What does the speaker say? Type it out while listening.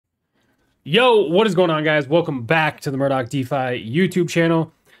Yo, what is going on, guys? Welcome back to the Murdoch DeFi YouTube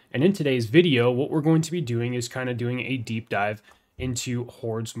channel. And in today's video, what we're going to be doing is kind of doing a deep dive into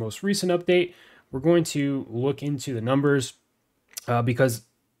Horde's most recent update. We're going to look into the numbers because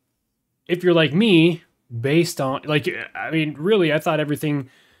if you're like me, based on, really, I thought everything,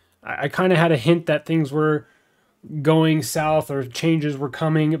 I kind of had a hint that things were going south or changes were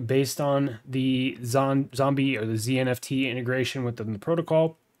coming based on the zombie or the ZNFT integration within the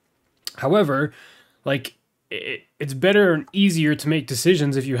protocol. However, it's better and easier to make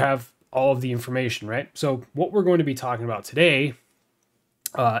decisions if you have all of the information, right? So what we're going to be talking about today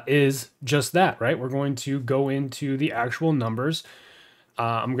is just that, right? We're going to go into the actual numbers.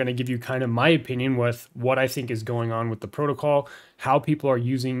 I'm going to give you kind of my opinion with what I think is going on with the protocol, how people are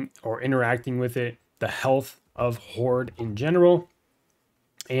using or interacting with it, the health of Horde in general,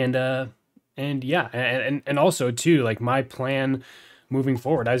 and yeah, and also too, like my plan moving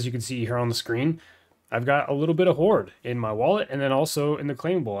forward. As you can see here on the screen, I've got a little bit of Horde in my wallet and then also in the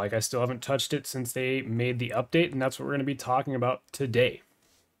claimable. Like I still haven't touched it since they made the update, and that's what we're going to be talking about today.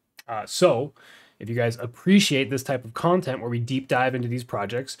 So if you guys appreciate this type of content where we deep dive into these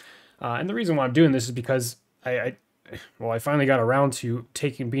projects, and the reason why I'm doing this is because I finally got around to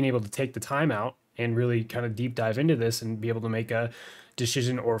being able to take the time out and really kind of deep dive into this and be able to make a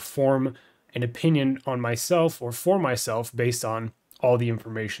decision or form an opinion on myself or for myself based on all the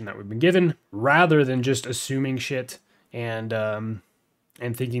information that we've been given, rather than just assuming shit and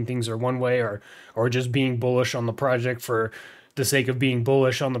thinking things are one way, or just being bullish on the project for the sake of being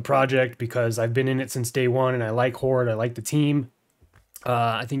bullish on the project because I've been in it since day one and I like Horde, I like the team.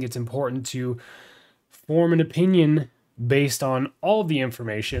 I think it's important to form an opinion based on all the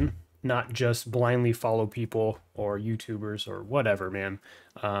information, not just blindly follow people or YouTubers or whatever, man.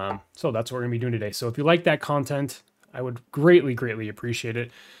 So that's what we're gonna be doing today. So if you like that content, I would greatly appreciate it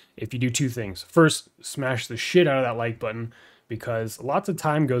if you do two things. First, smash the shit out of that like button, because lots of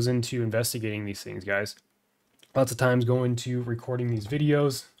time goes into investigating these things, guys. Lots of times go into recording these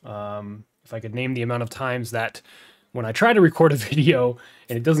videos. If I could name the amount of times that when I try to record a video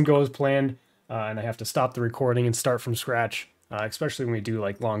and it doesn't go as planned, and I have to stop the recording and start from scratch, especially when we do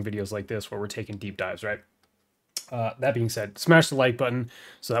like long videos like this where we're taking deep dives, right? That being said, smash the like button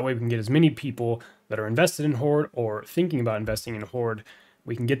so that way we can get as many people that are invested in Horde or thinking about investing in Horde,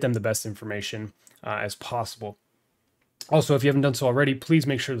 we can get them the best information as possible. Also, if you haven't done so already, please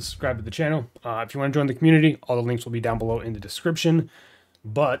make sure to subscribe to the channel. If you want to join the community, all the links will be down below in the description.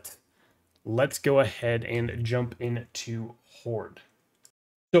 But let's go ahead and jump into Horde.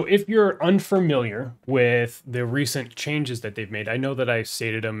 So if you're unfamiliar with the recent changes that they've made, I know that I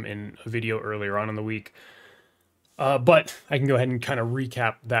stated them in a video earlier on in the week, but I can go ahead and kind of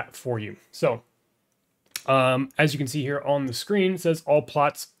recap that for you. So as you can see here on the screen, it says all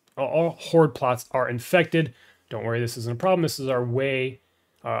Horde plots are infected. Don't worry, this isn't a problem. This is our way,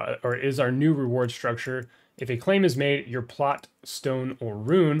 or is our new reward structure. If a claim is made, your plot, stone, or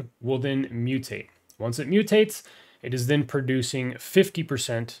rune will then mutate. Once it mutates, it is then producing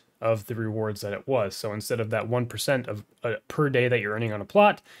 50% of the rewards that it was. So instead of that 1% of per day that you're earning on a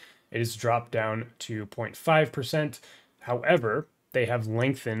plot, it is dropped down to 0.5%. However, they have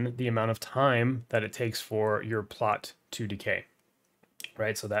lengthened the amount of time that it takes for your plot to decay,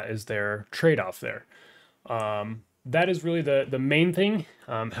 right? So that is their trade-off there. That is really the main thing.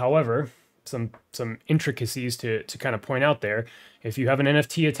 However, some intricacies to kind of point out there. If you have an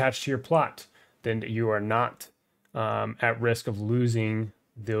NFT attached to your plot, then you are not at risk of losing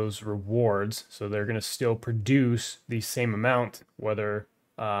those rewards. So they're going to still produce the same amount, whether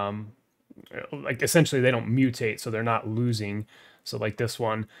like essentially they don't mutate, so they're not losing. So like this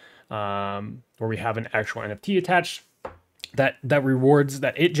one, where we have an actual NFT attached, that rewards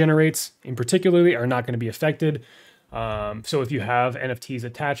that it generates in particularly are not going to be affected. So if you have NFTs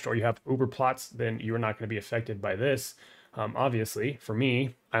attached or you have Uber plots, then you're not going to be affected by this. Obviously, for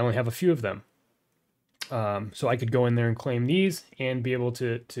me, I only have a few of them. So I could go in there and claim these and be able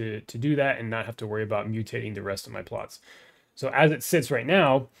to do that and not have to worry about mutating the rest of my plots. So as it sits right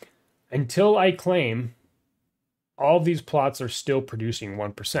now, until I claim, all of these plots are still producing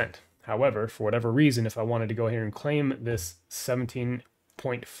 1%. However, for whatever reason, if I wanted to go here and claim this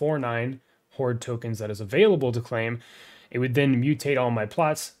 17.49 Horde tokens that is available to claim, it would then mutate all my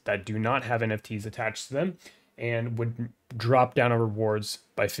plots that do not have NFTs attached to them and would drop down our rewards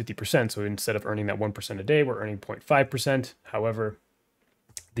by 50%. So instead of earning that 1% a day, we're earning 0.5%. However,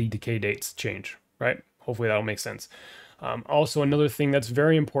 the decay dates change, right? Hopefully that'll make sense. Also, another thing that's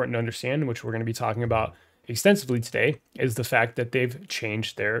very important to understand, which we're going to be talking about extensively today, is the fact that they've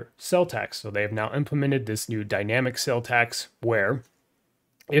changed their sell tax. So they have now implemented this new dynamic sell tax where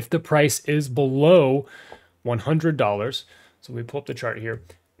If the price is below $100, so we pull up the chart here.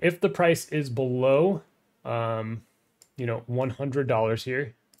 If the price is below, $100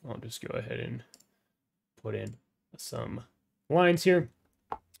 here, I'll just go ahead and put in some lines here.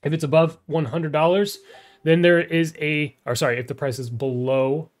 If it's above $100, then there is if the price is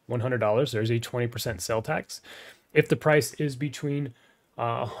below $100, there's a 20% sale tax. If the price is between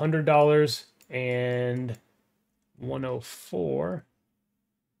 $100 and 104,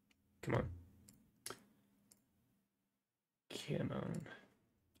 come on.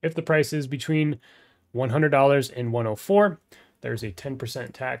 If the price is between $100 and 104, there's a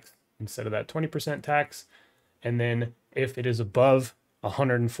 10% tax instead of that 20% tax. And then if it is above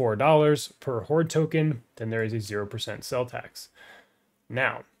 $104 per Horde token, then there is a 0% sell tax.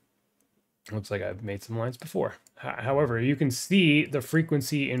 Now, looks like I've made some lines before. However, you can see the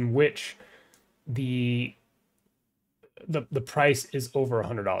frequency in which the price is over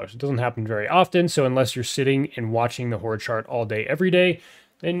 $100. It doesn't happen very often, so unless you're sitting and watching the Horde chart all day, every day,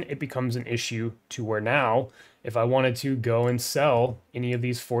 then it becomes an issue to where now, if I wanted to go and sell any of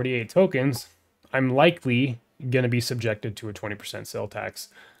these 48 tokens, I'm likely going to be subjected to a 20% sale tax.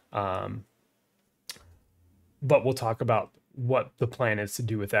 But we'll talk about what the plan is to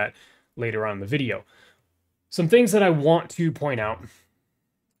do with that later on in the video. Some things that I want to point out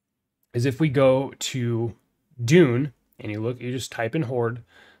is if we go to Dune and you just type in Horde,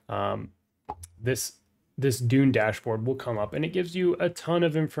 this Dune dashboard will come up and it gives you a ton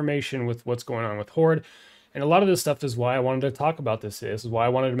of information with what's going on with Horde. And a lot of this stuff is why I wanted to talk about this. This is why I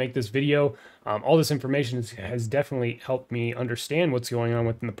wanted to make this video. All this information has definitely helped me understand what's going on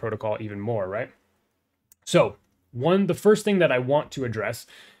within the protocol even more, right? So the first thing that I want to address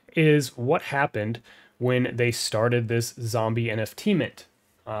is what happened when they started this zombie NFT mint.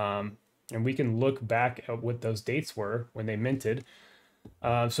 And we can look back at what those dates were when they minted.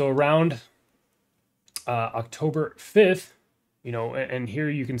 So around October 5th, and here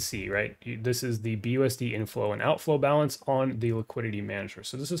you can see, right? This is the BUSD inflow and outflow balance on the liquidity manager.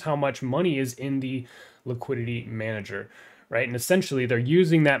 So this is how much money is in the liquidity manager, right? And essentially they're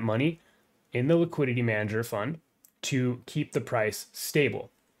using that money in the liquidity manager fund to keep the price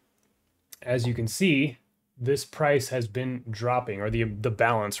stable. As you can see, this price has been dropping, or the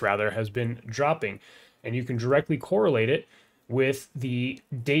balance rather has been dropping, and you can directly correlate it with the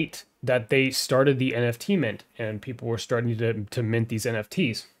date that they started the NFT mint and people were starting to mint these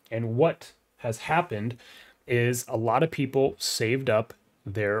NFTs. And what has happened is a lot of people saved up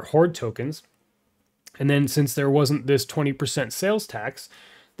their Horde tokens. And then since there wasn't this 20% sales tax,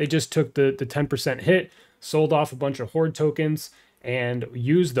 they just took the 10% hit, sold off a bunch of Horde tokens, and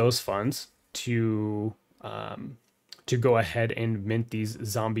used those funds to go ahead and mint these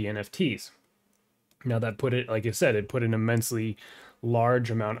zombie NFTs. Now that put it, like I said, it put an immensely large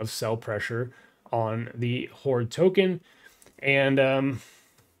amount of sell pressure on the Horde token. And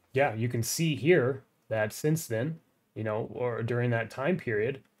yeah, you can see here that since then, or during that time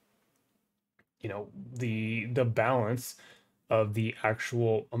period, the balance of the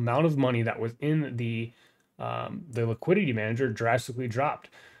actual amount of money that was in the liquidity manager drastically dropped.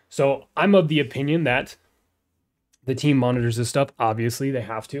 So I'm of the opinion that the team monitors this stuff. Obviously, they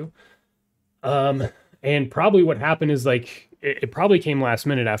have to. And probably what happened is it probably came last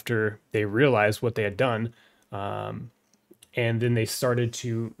minute after they realized what they had done. And then they started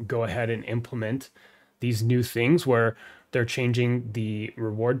to go ahead and implement these new things where they're changing the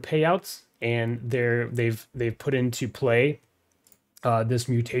reward payouts, and they've put into play this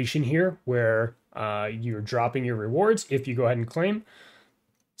mutation here where you're dropping your rewards if you go ahead and claim.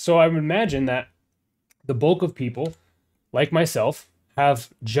 So I would imagine that the bulk of people like myself have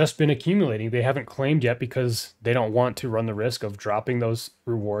just been accumulating. They haven't claimed yet because they don't want to run the risk of dropping those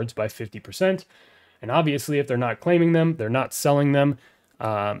rewards by 50%. And obviously, if they're not claiming them, they're not selling them.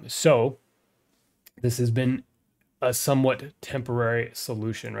 So this has been a somewhat temporary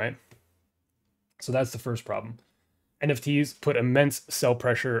solution, right? So that's the first problem. NFTs put immense sell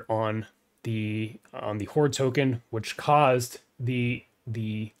pressure on the Horde token, which caused the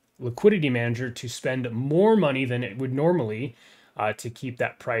liquidity manager to spend more money than it would normally to keep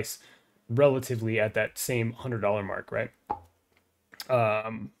that price relatively at that same $100 mark, right?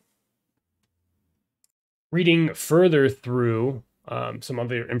 Reading further through some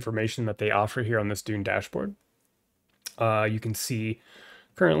other information that they offer here on this Dune dashboard, you can see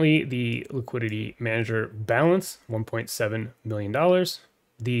currently the liquidity manager balance, $1.7 million.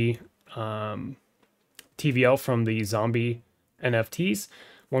 The TVL from the zombie NFTs,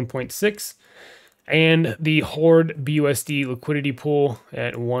 1.6, and the Horde BUSD liquidity pool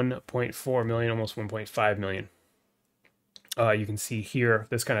at 1.4 million, almost 1.5 million. You can see here,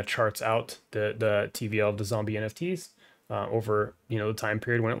 this kind of charts out the TVL of the zombie NFTs over, the time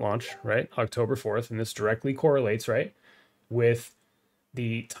period when it launched, right? October 4th. And this directly correlates, right, with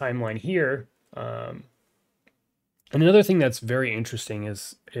the timeline here. And another thing that's very interesting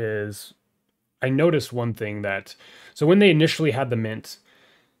is I noticed one thing that, so when they initially had the mint,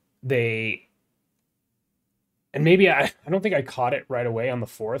 and maybe I don't think I caught it right away on the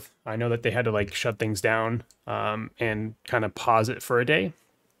 4th. I know that they had to like shut things down and kind of pause it for a day.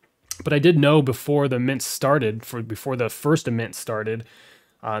 But I did know before the mint started, before the first mint started,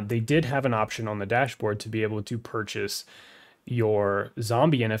 they did have an option on the dashboard to be able to purchase your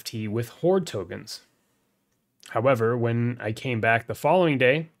zombie NFT with Horde tokens. However, when I came back the following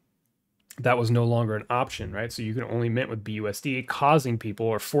day, that was no longer an option, right? So you can only mint with BUSD, causing people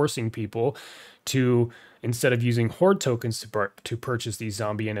or forcing people to, instead of using Horde tokens to purchase these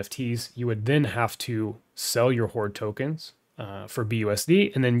zombie NFTs, you would then have to sell your Horde tokens for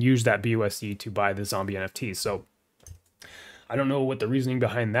BUSD and then use that BUSD to buy the zombie NFTs. So I don't know what the reasoning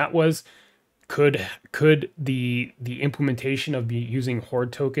behind that was. Could the implementation of using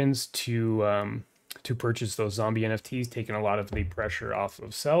Horde tokens to purchase those zombie NFTs taking a lot of the pressure off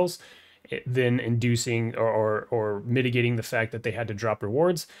of cells, then inducing or mitigating the fact that they had to drop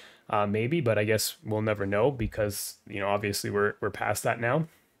rewards? Maybe, but I guess we'll never know because obviously we're past that now.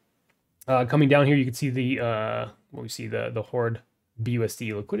 Coming down here, you can see the Horde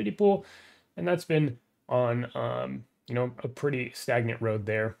BUSD liquidity pool, and that's been on a pretty stagnant road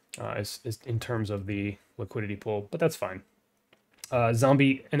there as in terms of the liquidity pool, but that's fine.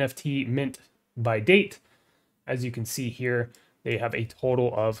 Zombie NFT mint by date, as you can see here, they have a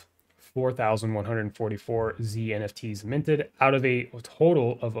total of 4,144 Z NFTs minted out of a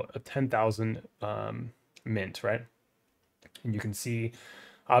total of 10,000 mint, right? And you can see,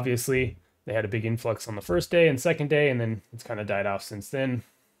 obviously, they had a big influx on the first day and second day, and then it's kind of died off since then.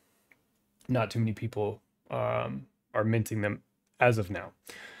 Not too many people are minting them as of now.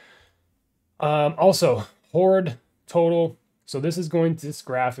 Also, Horde total. So this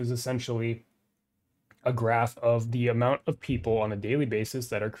graph is essentially a graph of the amount of people on a daily basis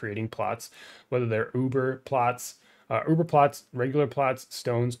that are creating plots, whether they're Uber plots, regular plots,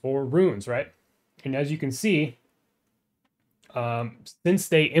 stones, or runes, right? And as you can see, since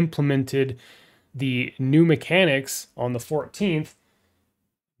they implemented the new mechanics on the 14th,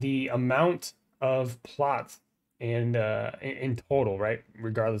 the amount of plots and in total, right,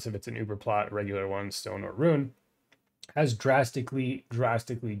 regardless if it's an Uber plot, a regular one, stone, or rune, has drastically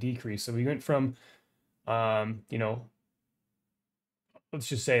decreased. So we went from let's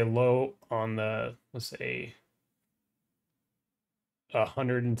just say low on the, let's say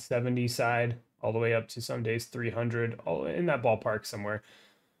 170 side, all the way up to some days 300, all in that ballpark somewhere.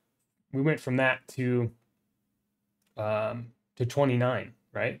 We went from that to 29,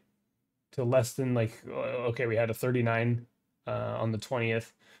 right? To less than okay, we had a 39 on the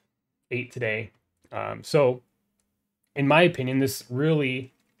 20th, 8 today. So in my opinion, this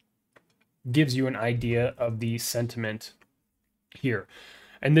really gives you an idea of the sentiment here.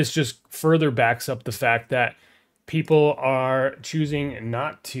 And this just further backs up the fact that people are choosing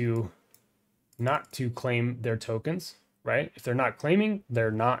not to claim their tokens, right? If they're not claiming,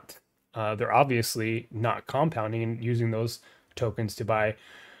 they're obviously not compounding and using those tokens to buy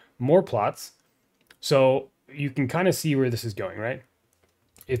more plots. So you can kind of see where this is going, right?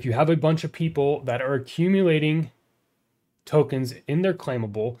 If you have a bunch of people that are accumulating tokens in their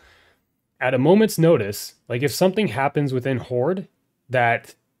claimable at a moment's notice, like if something happens within Horde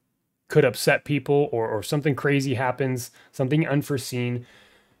that could upset people or something crazy happens, something unforeseen,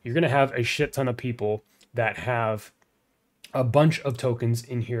 you're going to have a shit ton of people that have a bunch of tokens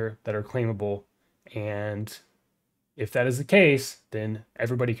in here that are claimable. And if that is the case, then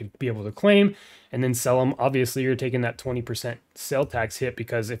everybody could be able to claim and then sell them. Obviously, you're taking that 20% sale tax hit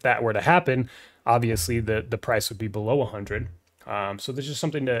because if that were to happen, obviously the price would be below 100. So there's just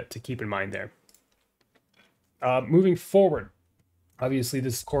something to keep in mind there. Moving forward, obviously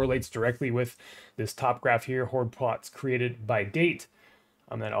this correlates directly with this top graph here, Horde plots created by date.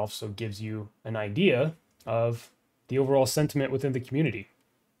 That also gives you an idea of the overall sentiment within the community.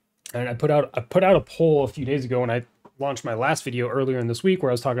 And I put out a poll a few days ago when I launched my last video earlier in this week where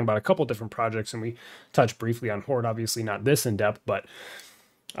I was talking about a couple different projects and we touched briefly on Horde, obviously not this in depth, but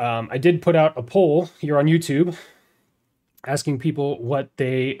I did put out a poll here on YouTube asking people what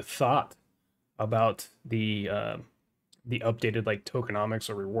they thought about the updated tokenomics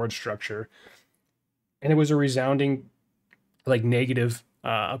or reward structure, and it was a resounding negative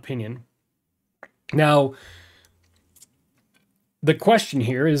opinion. Now, the question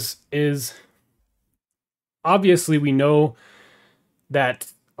here is obviously we know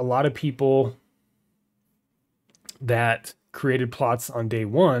that a lot of people that created plots on day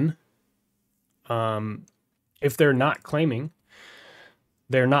one, if they're not claiming,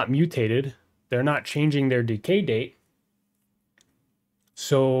 they're not mutated, they're not changing their decay date.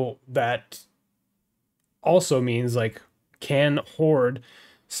 So that also means, like, can Horde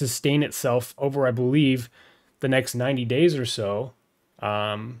sustain itself over, I believe, the next 90 days or so,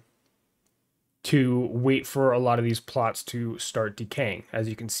 to wait for a lot of these plots to start decaying. As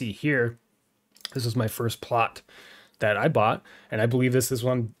you can see here, this is my first plot that I bought, and I believe this was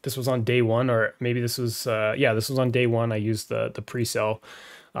on day one, or maybe this was this was on day one. I used the pre-sale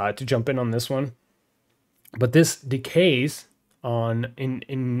to jump in on this one, but this decays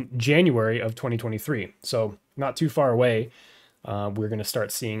in January of 2023, so not too far away. We're going to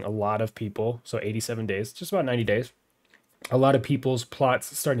start seeing a lot of people, so 87 days, just about 90 days, a lot of people's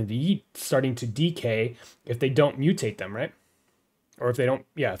plots starting to decay if they don't mutate them, right? Or if they don't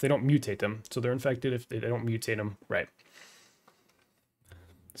mutate them. So they're infected if they don't mutate them, right?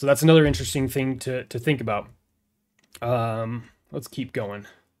 So that's another interesting thing to think about. Let's keep going.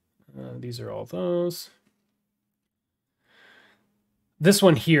 These are all those. This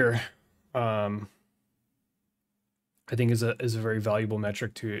one here, I think is a very valuable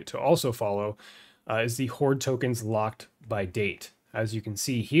metric to also follow, is the Horde tokens locked by date. As you can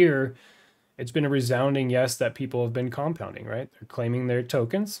see here, it's been a resounding yes that people have been compounding, right? They're claiming their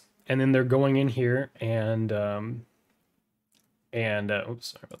tokens, and then they're going in here and oops,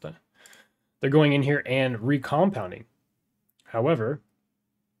 sorry about that. They're going in here and recompounding. However,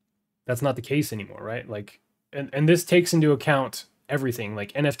 that's not the case anymore, right? Like, and this takes into account everything,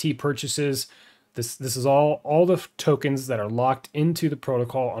 like NFT purchases. This is all the tokens that are locked into the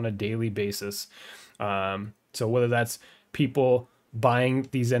protocol on a daily basis. So whether that's people buying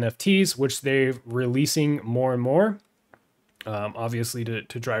these NFTs, which they're releasing more and more, obviously to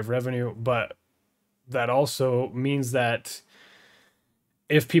drive revenue, but that also means that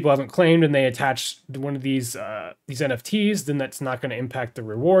if people haven't claimed and they attach one of these NFTs, then that's not going to impact the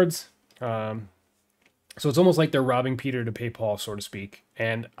rewards. So it's almost like they're robbing Peter to pay Paul, so to speak.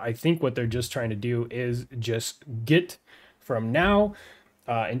 And I think what they're just trying to do is just get from now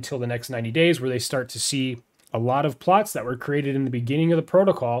until the next 90 days, where they start to see a lot of plots that were created in the beginning of the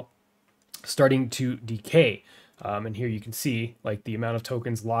protocol starting to decay. And here you can see, like, the amount of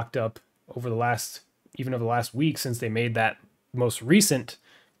tokens locked up over the last week since they made that most recent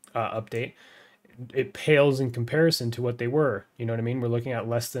update. It pales in comparison to what they were. You know what I mean? We're looking at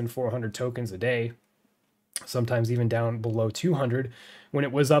less than 400 tokens a day, sometimes even down below 200, when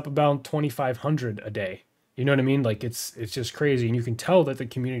it was up about 2,500 a day. You know what I mean? Like, it's just crazy, and you can tell that the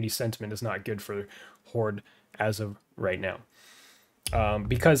community sentiment is not good for Horde as of right now,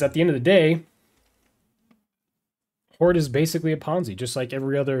 because at the end of the day, Horde is basically a Ponzi, just like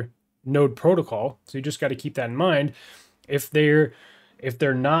every other node protocol. So you just got to keep that in mind. If they're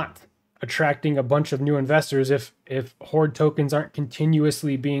not attracting a bunch of new investors, if Horde tokens aren't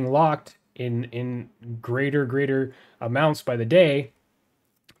continuously being locked in greater amounts by the day,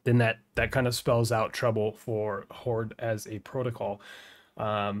 then that kind of spells out trouble for Horde as a protocol.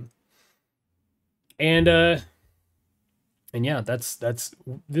 And yeah, that's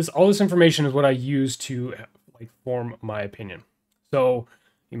this. All this information is what I use to, like, form my opinion. So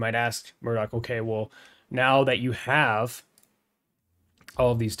you might ask, Murdoch, okay, well, now that you have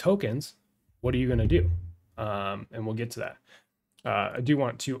all of these tokens, what are you going to do? And we'll get to that. I do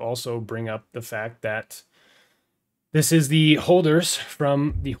want to also bring up the fact that this is the holders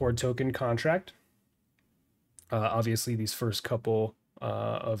from the Horde token contract. Obviously, these first couple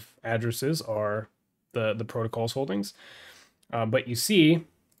of addresses are the protocol's holdings. But you see,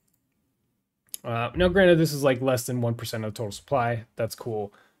 now granted, this is like less than 1% of the total supply. That's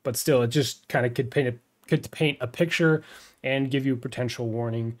cool. But still, it just kind of could paint a picture and give you a potential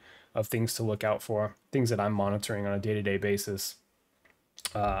warning of things to look out for, things that I'm monitoring on a day-to-day basis.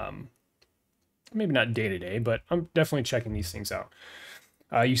 Maybe not day-to-day, but I'm definitely checking these things out.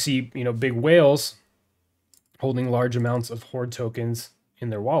 You see, big whales holding large amounts of Horde tokens in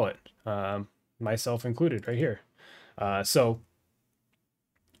their wallet, myself included right here. So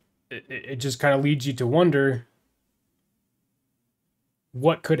it just kind of leads you to wonder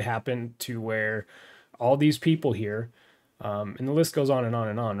what could happen to where all these people here, and the list goes on and on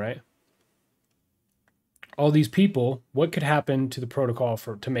and on, right? All these people, what could happen to the protocol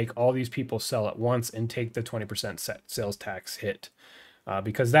to make all these people sell at once and take the 20% sales tax hit?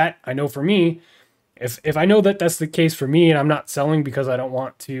 Because that, I know for me, if I know that that's the case for me and I'm not selling because I don't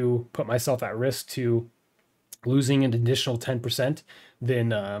want to put myself at risk to losing an additional 10%,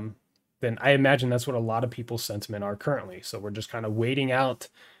 then then I imagine that's what a lot of people's sentiment are currently. So we're just kind of waiting out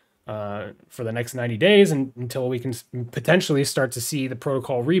for the next 90 days until we can potentially start to see the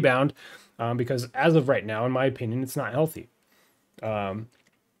protocol rebound, because as of right now, in my opinion, it's not healthy.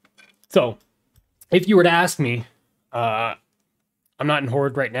 So if you were to ask me, I'm not in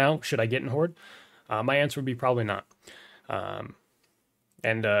Horde right now, should I get in Horde? My answer would be probably not.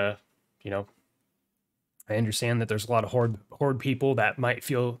 You know, I understand that there's a lot of Horde people that might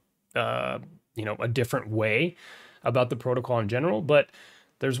feel, you know, a different way about the protocol in general, but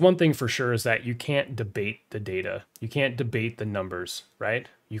there's one thing for sure, is that you can't debate the data. You can't debate the numbers, right?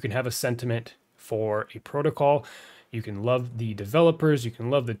 You can have a sentiment for a protocol. You can love the developers. You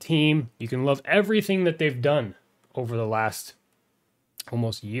can love the team. You can love everything that they've done over the last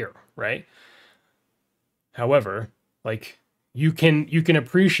almost year, right? However, like you can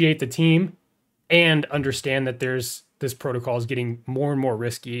appreciate the team and understand that this protocol is getting more and more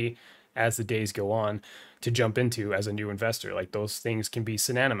risky as the days go on to jump into as a new investor. Like those things can be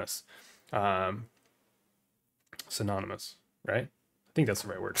synonymous, right? I think that's the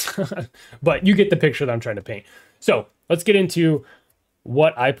right word, but you get the picture that I'm trying to paint. So let's get into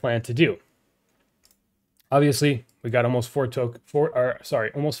what I plan to do. Obviously, we got almost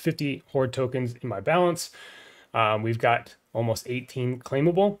almost 50 Horde tokens in my balance. We've got almost 18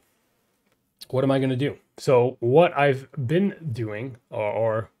 claimable. What am I going to do? So what I've been doing,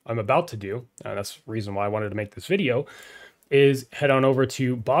 or I'm about to do, that's the reason why I wanted to make this video, is head on over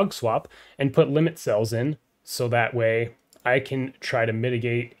to Bog Swap and put limit cells in, so that way I can try to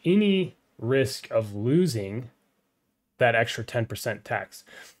mitigate any risk of losing that extra 10% tax.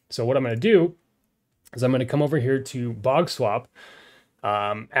 So what I'm going to do is I'm going to come over here to Bog Swap,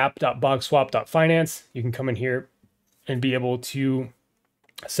 app.bogswap.finance. You can come in here and be able to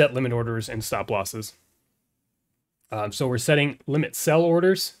set limit orders and stop losses. So we're setting limit sell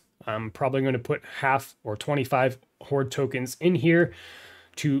orders. I'm probably going to put half or 25 Horde tokens in here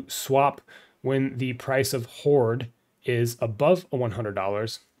to swap when the price of Horde is above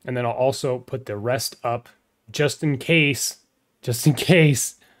 $100. And then I'll also put the rest up just in case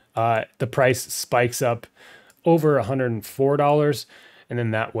the price spikes up over $104. And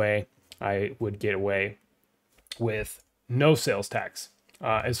then that way I would get away with no sales tax.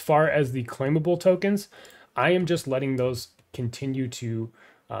 As far as the claimable tokens, I am just letting those continue to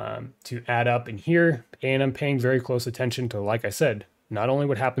add up in here, and I'm paying very close attention to, like I said, not only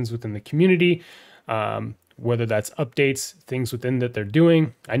what happens within the community, whether that's updates, things within that they're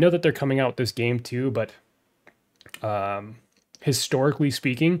doing. I know that they're coming out with this game too, but historically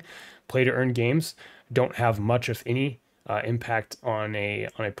speaking, play to earn games don't have much of any impact on a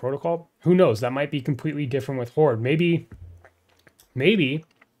protocol. Who knows? That might be completely different with Horde. Maybe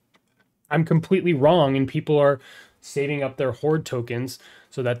I'm completely wrong and people are saving up their Horde tokens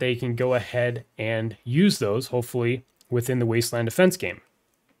so that they can go ahead and use those, hopefully, within the Wasteland Defense game.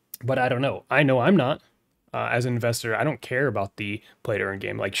 But I don't know. I know I'm not. As an investor, I don't care about the play to earn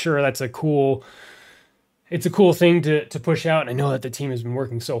game. Like, sure, it's a cool thing to push out. And I know that the team has been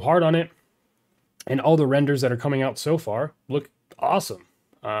working so hard on it. And all the renders that are coming out so far look awesome.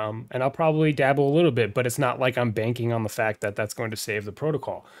 And I'll probably dabble a little bit, but it's not like I'm banking on the fact that that's going to save the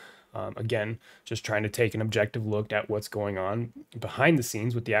protocol. Again, just trying to take an objective look at what's going on behind the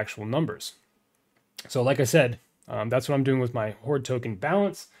scenes with the actual numbers. So like I said, that's what I'm doing with my Horde token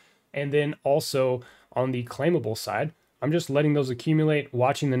balance. And then also on the claimable side, I'm just letting those accumulate,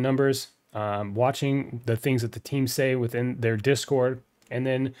 watching the numbers, watching the things that the team say within their Discord. And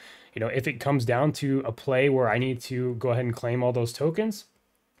then, you know, if it comes down to a play where I need to go ahead and claim all those tokens,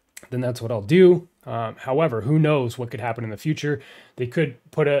 then that's what I'll do. However, who knows what could happen in the future? They could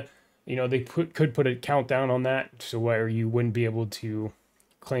put a, could put a countdown on that, so where you wouldn't be able to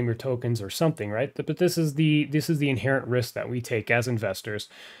claim your tokens or something, right? But this is the inherent risk that we take as investors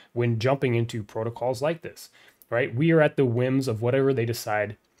when jumping into protocols like this, right? We are at the whims of whatever they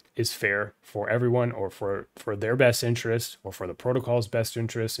decide is fair for everyone, or for their best interest, or for the protocol's best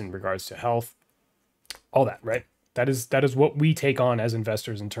interest in regards to health, all that, right? That is what we take on as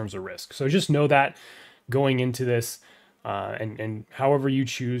investors in terms of risk. So just know that going into this, and however you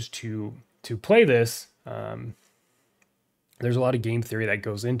choose to play this, there's a lot of game theory that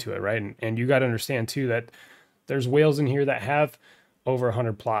goes into it, right? And you got to understand too that there's whales in here that have over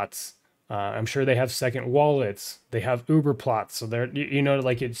 100 plots. I'm sure they have second wallets. They have Uber plots. So they're, you know,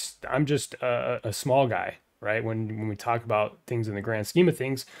 like I'm just a small guy, right? When we talk about things in the grand scheme of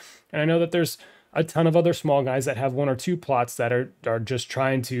things. And I know that there's a ton of other small guys that have 1 or 2 plots that are just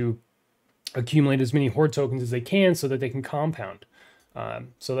trying to accumulate as many Horde tokens as they can so that they can compound.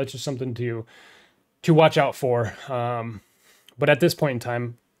 So that's just something to watch out for. But at this point in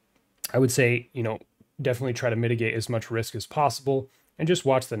time, I would say, definitely try to mitigate as much risk as possible and just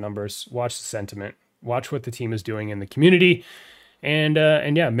watch the numbers, watch the sentiment, watch what the team is doing in the community, and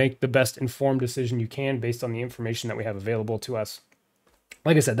yeah, make the best informed decision you can based on the information that we have available to us.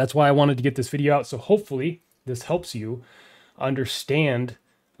 Like I said, that's why I wanted to get this video out. So hopefully this helps you understand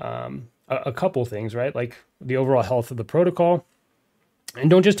a couple things, right? Like the overall health of the protocol. And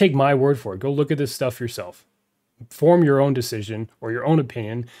don't just take my word for it. Go look at this stuff yourself. Form your own decision or your own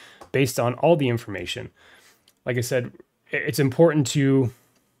opinion based on all the information. Like I said, it's important to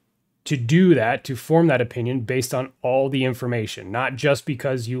do that, to form that opinion based on all the information, not just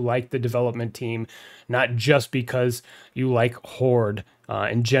because you like the development team, not just because you like Horde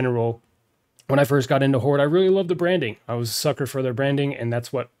in general. When I first got into Horde, I really loved the branding. I was a sucker for their branding, and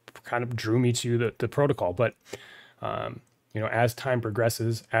that's what kind of drew me to the protocol. But as time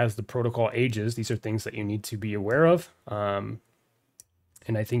progresses, as the protocol ages, these are things that you need to be aware of. And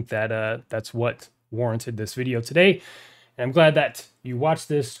I think that that's what warranted this video today. And I'm glad that you watched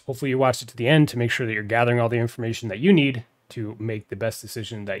this. Hopefully you watched it to the end to make sure that you're gathering all the information that you need to make the best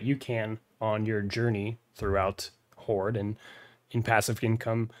decision that you can on your journey throughout Horde and in passive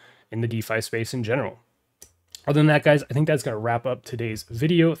income in the DeFi space in general. Other than that, guys, I think that's going to wrap up today's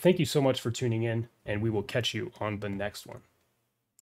video. Thank you so much for tuning in, and we will catch you on the next one.